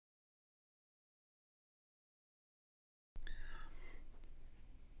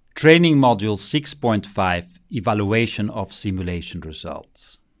Training Module 6.5 Evaluation of Simulation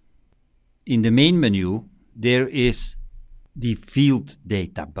Results. In the main menu, there is the Field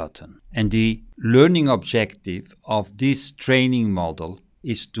Data button, and the learning objective of this training model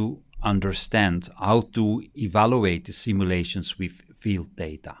is to understand how to evaluate the simulations with field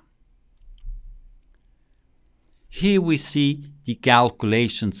data. Here we see the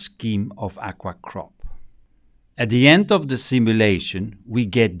calculation scheme of AquaCrop. At the end of the simulation, we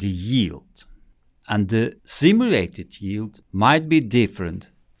get the yield, and the simulated yield might be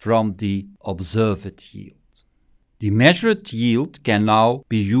different from the observed yield. The measured yield can now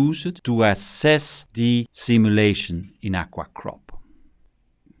be used to assess the simulation in AquaCrop.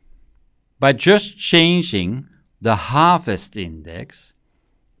 By just changing the harvest index,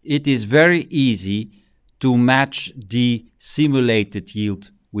 it is very easy to match the simulated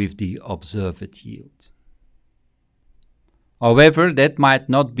yield with the observed yield. However, that might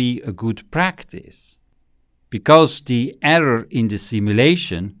not be a good practice, because the error in the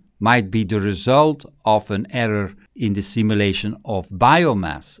simulation might be the result of an error in the simulation of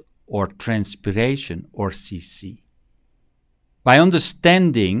biomass or transpiration or CC. By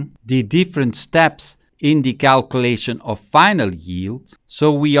understanding the different steps in the calculation of final yield,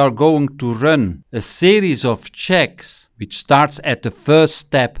 so we are going to run a series of checks which starts at the first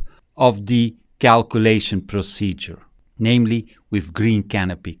step of the calculation procedure, namely with green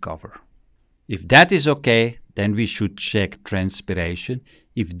canopy cover. If that is okay, then we should check transpiration.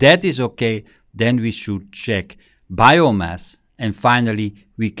 If that is okay, then we should check biomass, and finally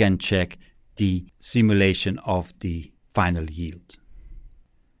we can check the simulation of the final yield.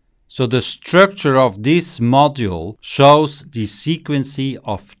 So the structure of this module shows the sequence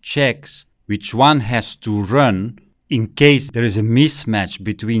of checks which one has to run in case there is a mismatch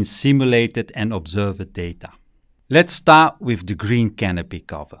between simulated and observed data. Let's start with the green canopy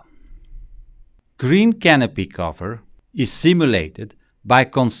cover. Green canopy cover is simulated by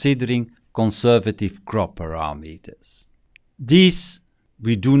considering conservative crop parameters. These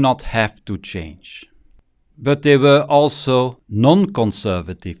we do not have to change. But there were also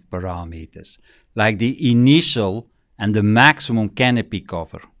non-conservative parameters, like the initial and the maximum canopy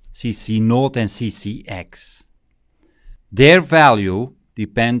cover, CC0 and CCX. Their value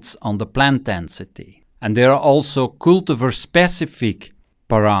depends on the plant density. And there are also cultivar-specific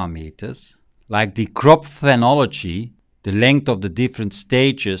parameters, like the crop phenology, the length of the different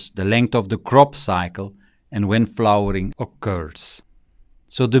stages, the length of the crop cycle, and when flowering occurs.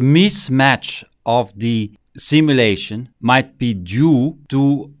 So the mismatch of the simulation might be due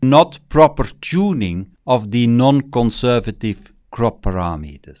to not proper tuning of the non-conservative crop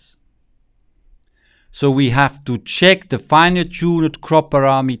parameters. So we have to check the finer tuned crop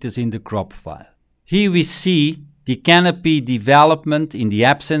parameters in the crop file. Here we see the canopy development in the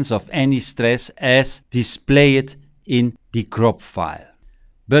absence of any stress as displayed in the crop file.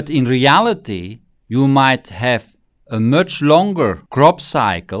 But in reality, you might have a much longer crop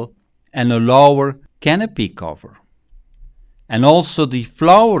cycle and a lower canopy cover. And also the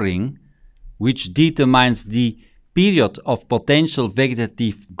flowering, which determines the period of potential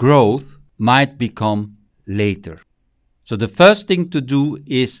vegetative growth, might become later. So the first thing to do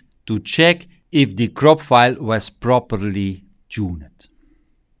is to check if the crop file was properly tuned.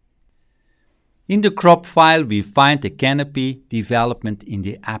 In the crop file, we find the canopy development in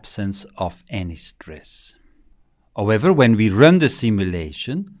the absence of any stress. However, when we run the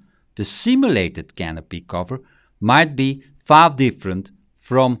simulation, the simulated canopy cover might be far different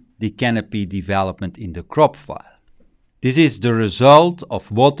from the canopy development in the crop file. This is the result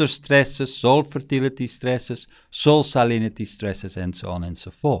of water stresses, soil fertility stresses, soil salinity stresses, and so on and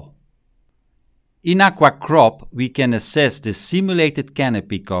so forth. In AquaCrop, we can assess the simulated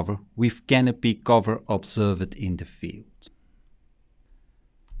canopy cover with canopy cover observed in the field.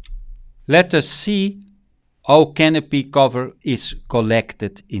 Let us see how canopy cover is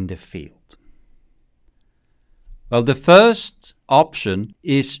collected in the field. Well, the first option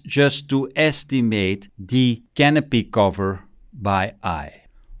is just to estimate the canopy cover by eye.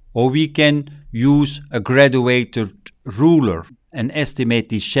 Or we can use a graduated ruler and estimate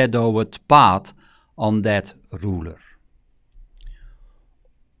the shadowed path on that ruler.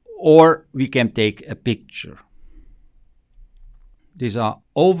 Or we can take a picture. These are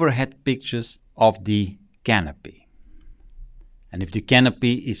overhead pictures of the canopy. And if the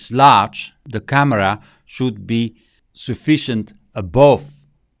canopy is large, the camera should be sufficient above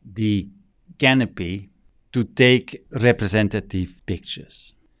the canopy to take representative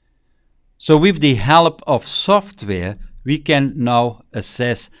pictures. So with the help of software, we can now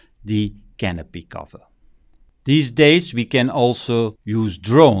assess the canopy cover. These days we can also use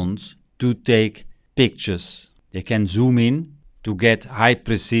drones to take pictures. They can zoom in to get high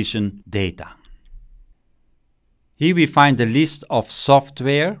precision data. Here we find a list of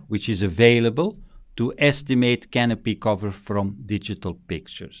software which is available to estimate canopy cover from digital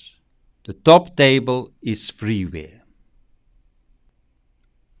pictures. The top table is freeware.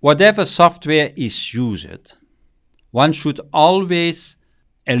 Whatever software is used, one should always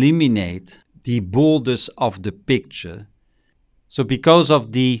eliminate the borders of the picture. So because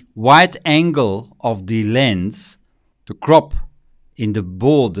of the wide angle of the lens, the crop in the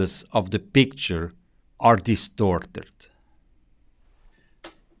borders of the picture are distorted.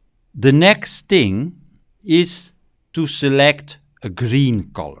 The next thing is to select a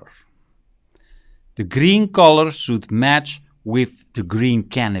green color. The green color should match with the green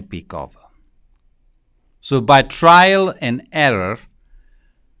canopy cover. So by trial and error,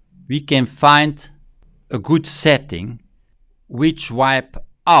 we can find a good setting which wipe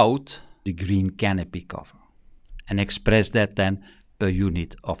out the green canopy cover and express that then per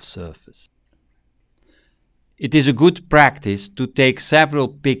unit of surface. It is a good practice to take several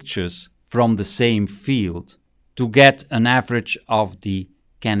pictures from the same field to get an average of the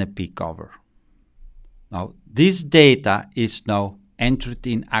canopy cover. Now, this data is now entered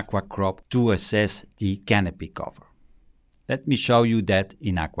in AquaCrop to assess the canopy cover. Let me show you that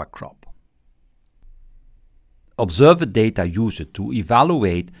in AquaCrop. Observer data used to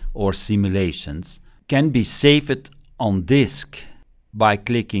evaluate our simulations can be saved on disk by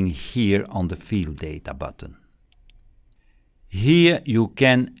clicking here on the Field Data button. Here you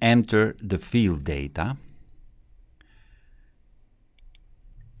can enter the field data,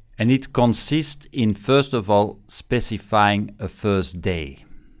 and it consists in first of all specifying a first day.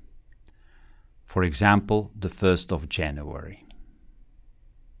 For example, the 1st of January.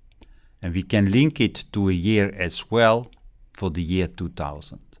 And we can link it to a year as well for the year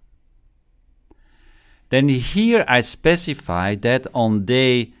 2000. Then here I specify that on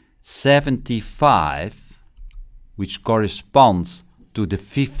day 75, which corresponds to the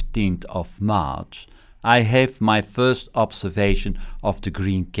 15th of March, I have my first observation of the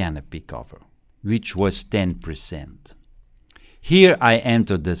green canopy cover, which was 10%. Here I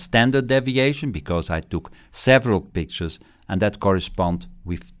enter the standard deviation because I took several pictures, and that corresponds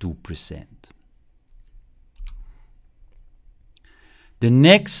with 2%. The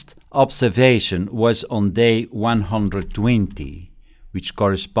next observation was on day 120, which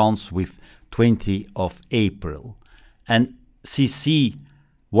corresponds with 20th of April, and CC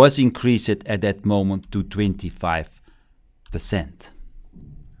was increased at that moment to 25%.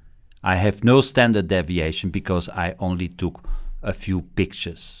 I have no standard deviation because I only took a few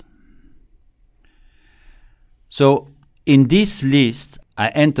pictures. So in this list I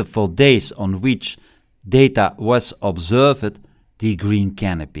enter for days on which data was observed the green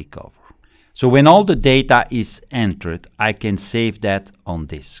canopy cover. So when all the data is entered, I can save that on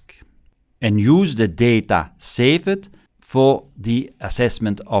disk and use the data saved for the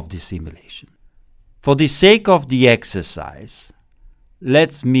assessment of the simulation. For the sake of the exercise,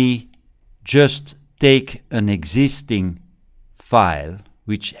 let me just take an existing file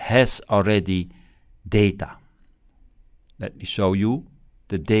which has already data. Let me show you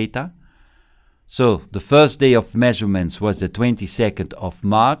the data. So the first day of measurements was the 22nd of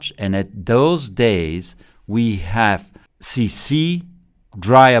March, and at those days we have CC,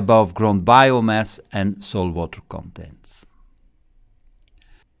 dry above ground biomass, and soil water contents.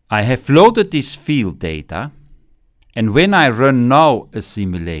 I have loaded this field data, and when I run now a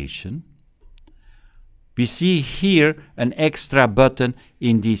simulation, we see here an extra button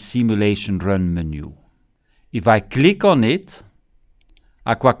in the simulation run menu. If I click on it,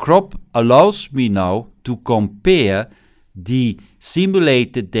 AquaCrop allows me now to compare the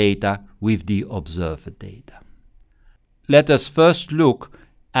simulated data with the observer data. Let us first look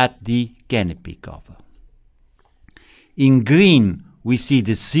at the canopy cover. In green we see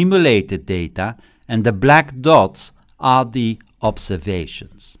the simulated data, and the black dots are the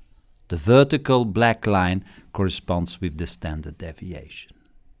observations. The vertical black line corresponds with the standard deviation.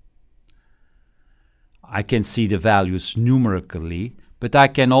 I can see the values numerically, but I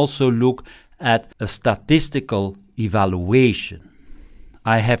can also look at a statistical evaluation.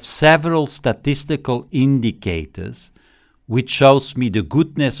 I have several statistical indicators which shows me the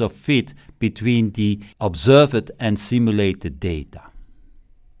goodness of fit between the observed and simulated data.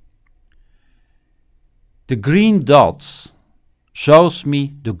 The green dots shows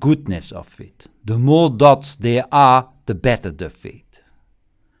me the goodness of fit. The more dots there are, the better the fit.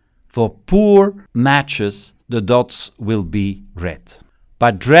 For poor matches, the dots will be red. By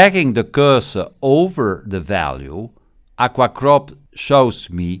dragging the cursor over the value, AquaCrop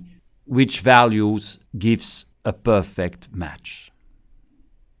shows me which values gives a perfect match.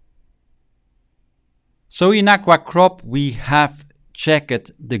 So in AquaCrop we have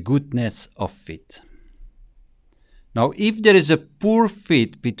checked the goodness of fit. Now if there is a poor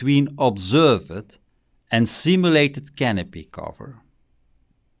fit between observed and simulated canopy cover,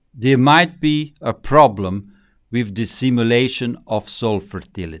 there might be a problem with the simulation of soil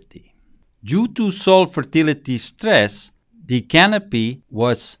fertility. Due to soil fertility stress, the canopy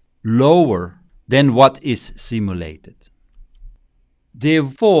was lower than what is simulated.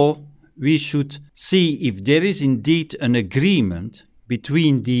 Therefore, we should see if there is indeed an agreement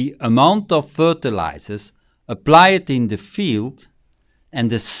between the amount of fertilizers applied in the field and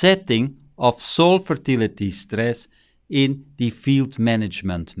the setting of soil fertility stress in the field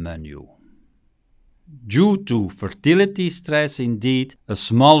management menu. Due to fertility stress, indeed, a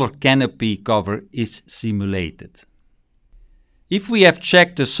smaller canopy cover is simulated. If we have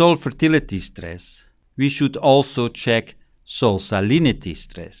checked the soil fertility stress, we should also check soil salinity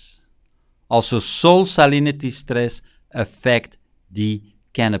stress. Also, soil salinity stress affects the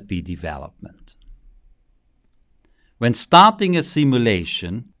canopy development. When starting a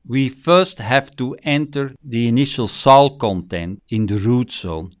simulation, we first have to enter the initial soil content in the root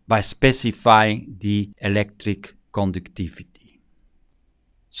zone by specifying the electric conductivity.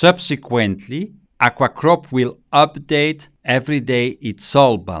 Subsequently, AquaCrop will update every day its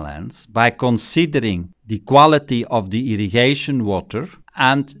soil balance by considering the quality of the irrigation water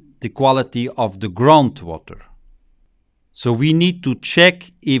and the quality of the groundwater. So we need to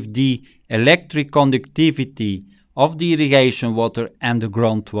check if the electric conductivity of the irrigation water and the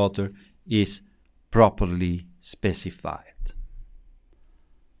groundwater is properly specified.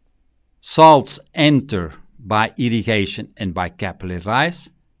 Salts enter by irrigation and by capillary rise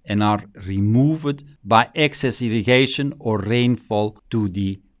and are removed by excess irrigation or rainfall to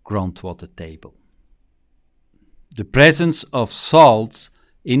the groundwater table. The presence of salts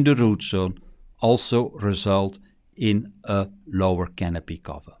in the root zone also results in a lower canopy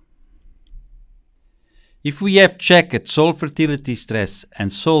cover. If we have checked soil fertility stress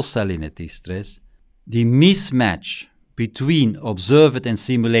and soil salinity stress, the mismatch between observed and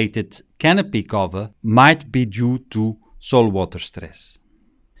simulated canopy cover might be due to soil water stress.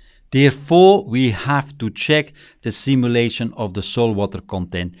 Therefore, we have to check the simulation of the soil water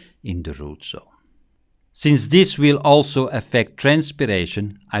content in the root zone. Since this will also affect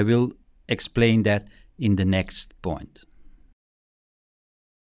transpiration, I will explain that in the next point.